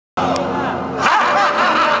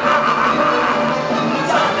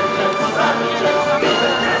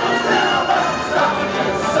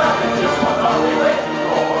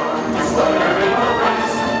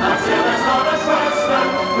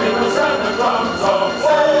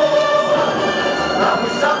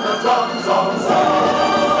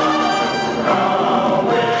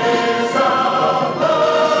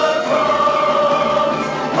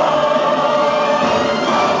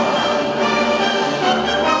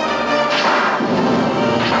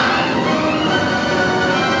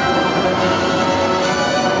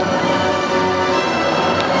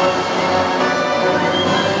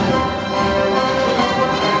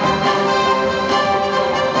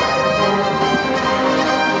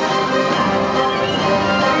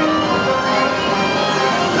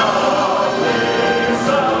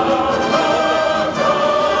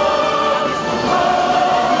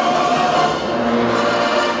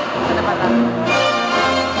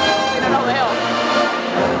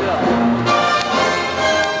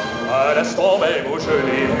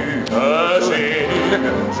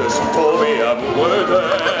Je suis tombé amoureux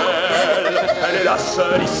d'elle. Elle est la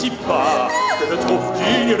seule ici-bas que je trouve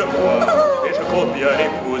digne de moi. Et je compte bien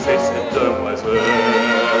épouser cette demoiselle.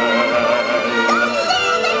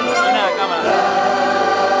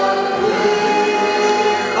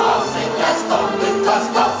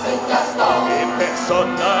 Et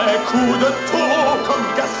personne n'a un coup de taureau comme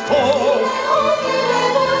Gastón.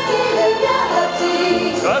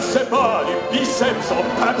 Ça c'est pas du biceps en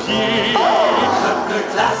papier. Le plus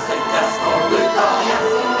classe, c'est Gastón, le coriace,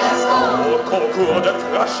 c'est Gastón. Au concours de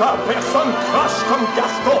crachat, personne crache comme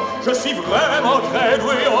Gastón. Je suis vraiment très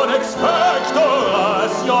doué en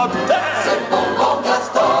expectoration. C'est bon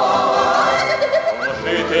Gastón.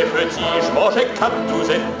 Quand j'étais petit, je mangeais 4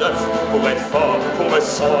 douzaines d'œufs pour être fort, pour me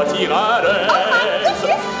sentir à l'aise.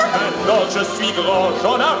 Maintenant que je suis grand,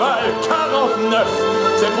 j'en avale 49.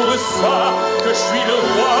 C'est pour ça que je suis le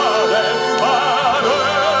roi des malaises.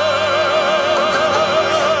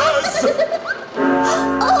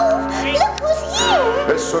 Oh, look who's here!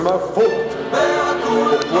 Est-ce ma faute?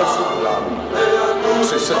 Pourquoi ce blâme?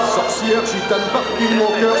 C'est cette sorcière gitane par qui mon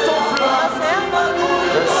cœur s'enflamme.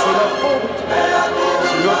 Est-ce ma faute?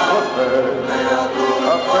 Si notre père,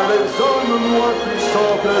 après les hommes moins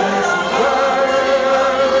puissants que Lucifer,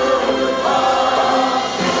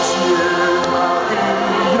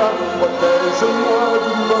 protège-moi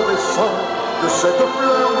du mauvais sang, de cette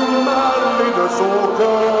fleur du mal et de son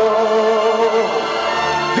corps.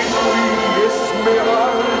 Détruis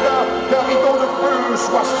Esmeralda, car rideau de feu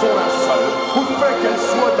soit son linceul, ou fait qu'elle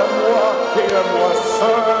soit à moi et à moi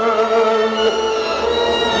seul.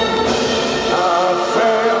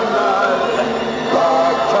 Infernal,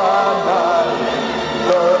 bacchanal,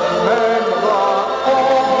 te mènera en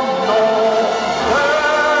enfer.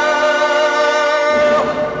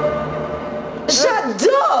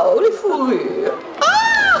 J'adore les fourrures.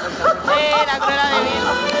 La Cruella de Vil.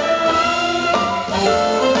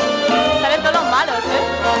 Salen todos los malos,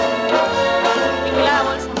 Vigila la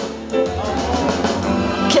bolsa.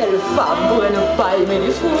 Quelle femme pourrait ne pas aimer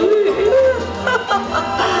les fourrures?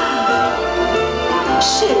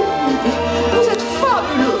 Chérie, vous êtes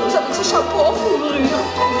fabuleuse avec ce chapeau en fourrure.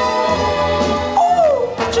 Oh,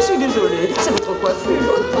 je suis désolée, c'est votre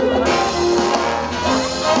coiffure.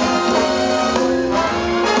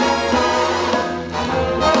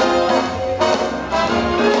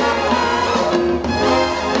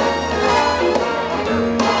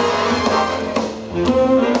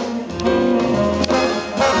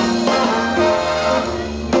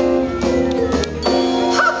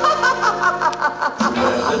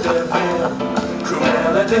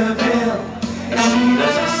 Cruella De Vil, if she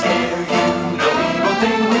doesn't scare you, no evil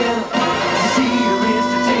thing will. To see her is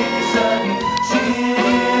to take a sudden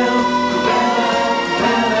chill.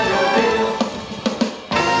 Cruella De Vil.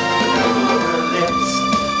 The curl of her lips,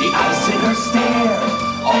 the ice in her stare,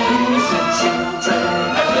 all innocent children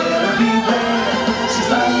had better beware. She's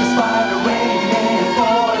like a spider waiting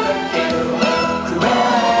for the kill.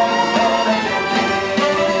 Cruella De Vil.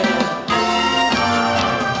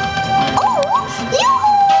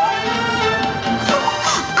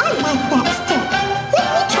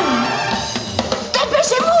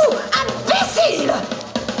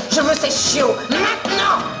 Je veux ces chiots,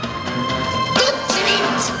 maintenant! Tout de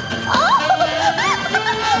suite!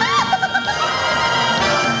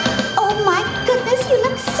 Oh my goodness, you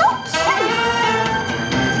look so cute!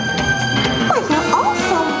 Well, you're all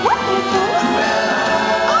so wonderful!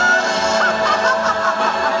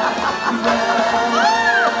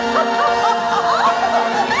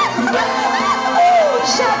 Oh,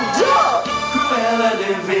 j'adore! Cruella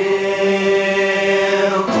De Vil.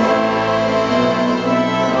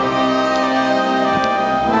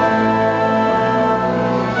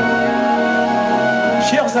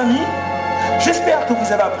 Chers amis, j'espère que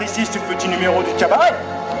vous avez apprécié ce petit numéro du cabaret.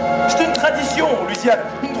 C'est une tradition, Louisiane.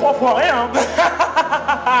 Une 3 fois rien.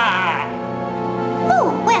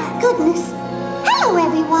 Oh, well, goodness. Hello,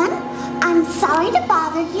 everyone. I'm sorry to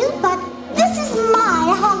bother you, but this is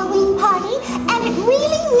my Halloween party, and it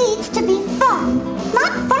really needs to be fun,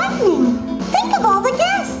 not frightening. Think of all the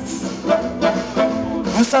guests.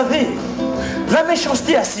 Vous savez, la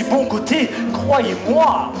méchanceté a si bon côté,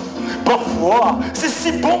 croyez-moi. Parfois, c'est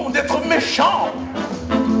si bon d'être méchant.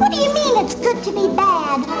 What do you mean it's good to be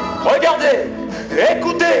bad? Regardez,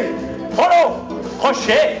 écoutez, Frollo,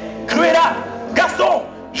 Crochet, Cruella, Gastton,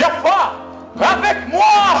 Jaffa, avec moi.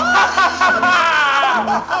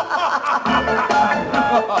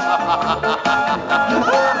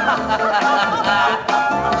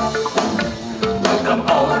 Welcome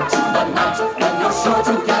all to the night when you're sure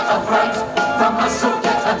to get a fright from us who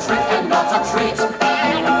get a trick and not a treat.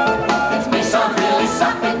 It may sound really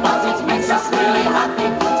sappy, but it makes us really happy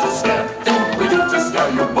to scare thing we do to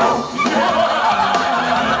scare you both.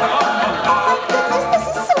 Oh, my goodness, this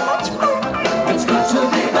is so much fun. It's good to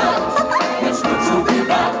be bad. It's good to be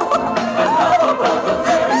bad. And laugh about the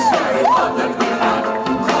very scary fun that we had.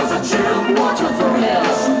 Cause a chill water through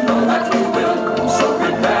yes, you know that we will. So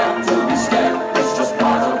prepare to be scared. It's just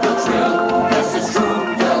part of the drill. Yes, it's true.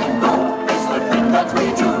 Yeah, you know it's the thing that we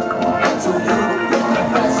do. And to you, we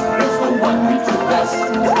confess it's the one we do best.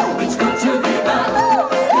 It's good to be bad.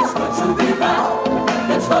 It's good to be bad.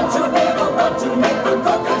 It's fun to be the one to make the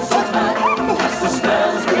good guys so mad. Yes, the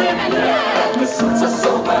spell's grim and yeah, the suits are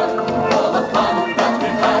so well. All the fun that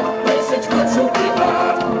we've had makes it good to be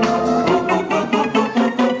bad. Boo, boo, boo, boo, boo, boo,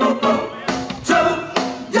 boo, boo, boo. To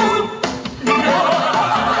you.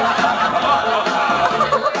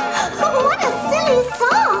 What a silly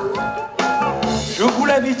song. Je vous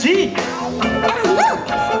l'avais dit. And look,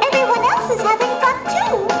 everyone else is having fun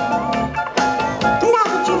too. Now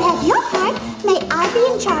that you've had your part, may I be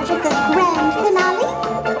in charge of the grand finale?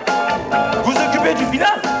 Vous occupez du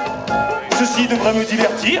final. Ceci devrait me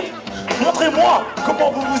divertir. Montrez-moi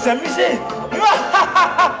comment vous vous amusez. Come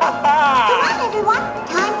on, everyone.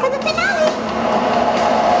 Time for the finale.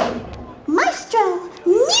 Maestro,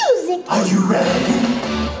 music. Are you ready?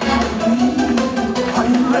 Are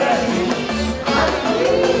you ready?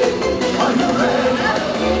 Are you ready?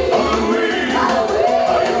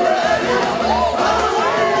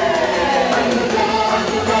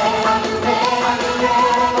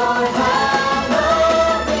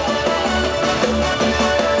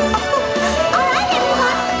 All right,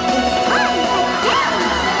 everyone. It's time to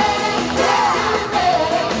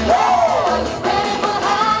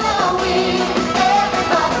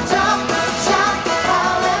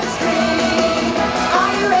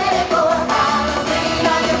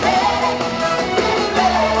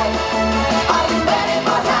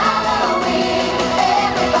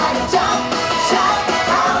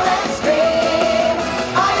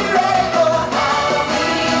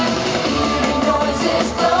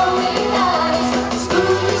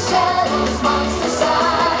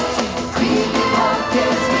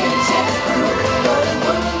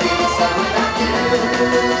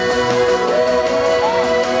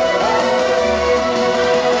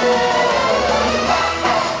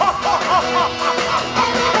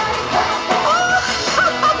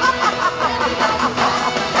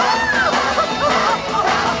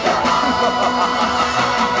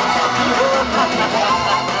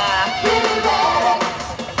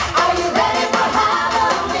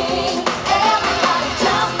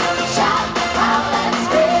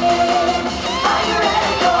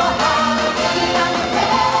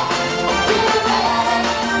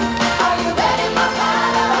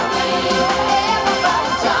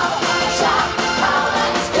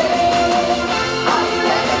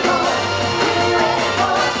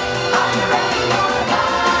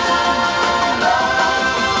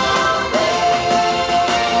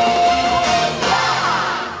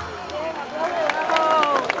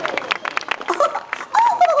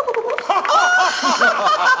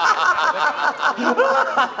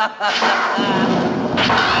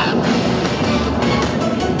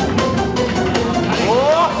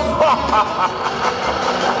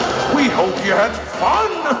We hope you had fun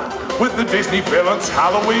with the Disney Villains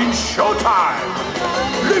Halloween Showtime.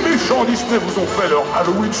 Les méchants Disney vous ont fait leur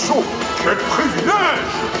Halloween show. Quel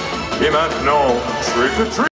privilège! Et maintenant, trick or treat!